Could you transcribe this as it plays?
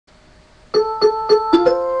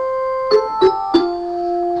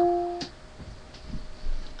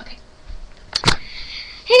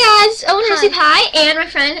It's Owen Rosie Pie and my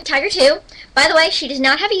friend Tiger2. By the way, she does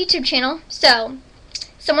not have a YouTube channel, so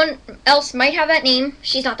someone else might have that name.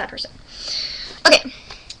 She's not that person. Okay,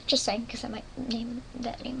 just saying, because that name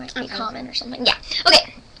might be common or something. Yeah.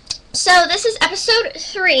 Okay. So this is episode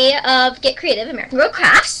 3 of Get Creative American Girl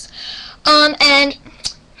Crafts. And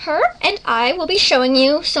her and I will be showing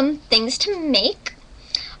you some things to make.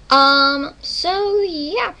 So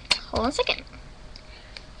yeah, hold on a second.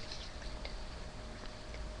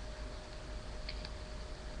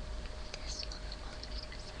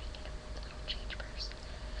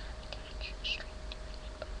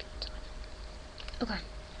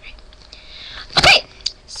 Okay,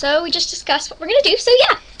 so we just discussed what we're gonna do, so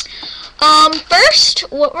yeah. First,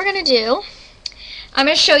 what we're gonna do, I'm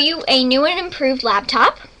gonna show you a new and improved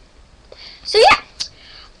laptop. So yeah,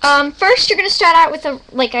 first you're gonna start out with a,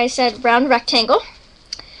 like I said, round rectangle.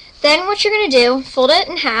 Then what you're gonna do, fold it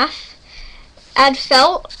in half, add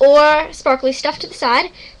felt or sparkly stuff to the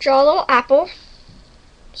side, draw a little apple.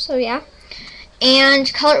 So yeah,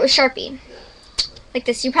 and color it with Sharpie, like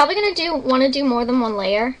this. You're probably gonna want to do more than one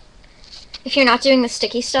layer if you're not doing the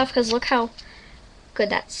sticky stuff, because look how good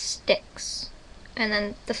that sticks, and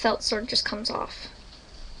then the felt sort of just comes off.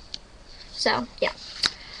 So yeah,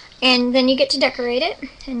 and then you get to decorate it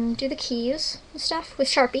and do the keys and stuff with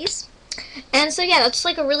Sharpies. And so yeah, that's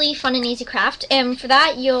like a really fun and easy craft. And for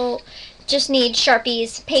that, you'll just need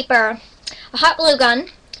Sharpies, paper, a hot glue gun,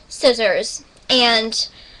 scissors, and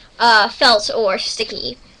felt or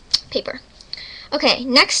sticky paper. Okay,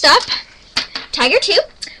 next up, Tiger2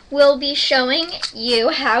 will be showing you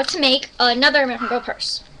how to make another American Girl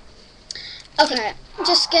purse. Okay,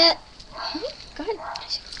 just get... Go ahead.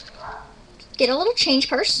 Get a little change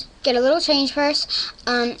purse. Get a little change purse.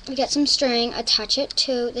 Get some string, attach it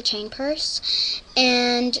to the chain purse,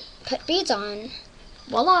 and put beads on.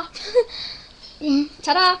 Voila.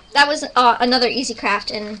 Ta-da. That was another easy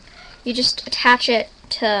craft, and you just attach it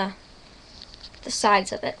to the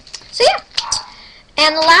sides of it. So yeah.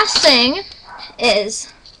 And the last thing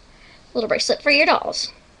is a little bracelet for your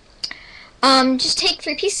dolls. Just take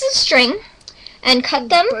 3 pieces of string and cut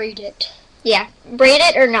them. Braid it. Yeah, braid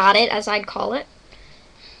it or knot it, as I'd call it.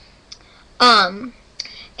 And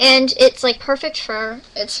it's like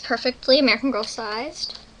it's perfectly American Girl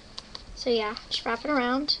sized. So yeah, just wrap it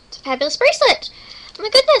around. It's a fabulous bracelet. Oh my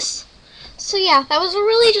goodness. So yeah, that was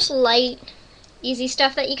really just light, easy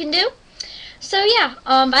stuff that you can do. So yeah,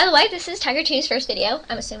 by the way, this is Tiger2's first video,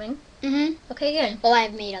 I'm assuming. Okay, good. Well,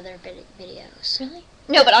 I've made other videos. Really?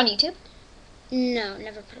 No, but on YouTube? No,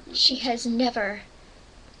 never put them on. She has never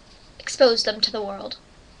exposed them to the world.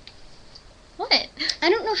 What? I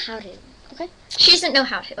don't know how to. Okay. She doesn't know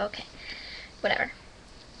how to. Okay. Whatever.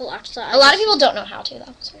 Well, actually, a lot of people don't know how to,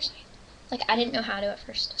 though. Seriously. Like, I didn't know how to at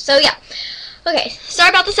first. So, yeah. Okay. Sorry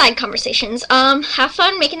about the side conversations. Have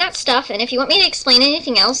fun making that stuff, and if you want me to explain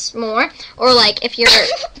anything else more, or, like, if you're...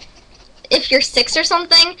 if you're 6 or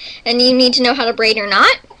something, and you need to know how to braid or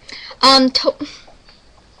not,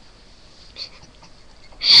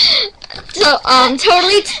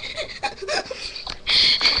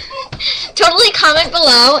 totally comment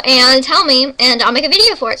below and tell me, and I'll make a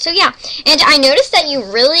video for it. So yeah, and I noticed that you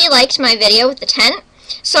really liked my video with the tent,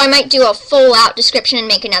 so I might do a full out description and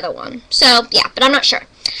make another one. So yeah, but I'm not sure.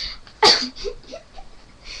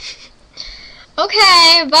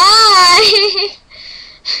 Okay, bye.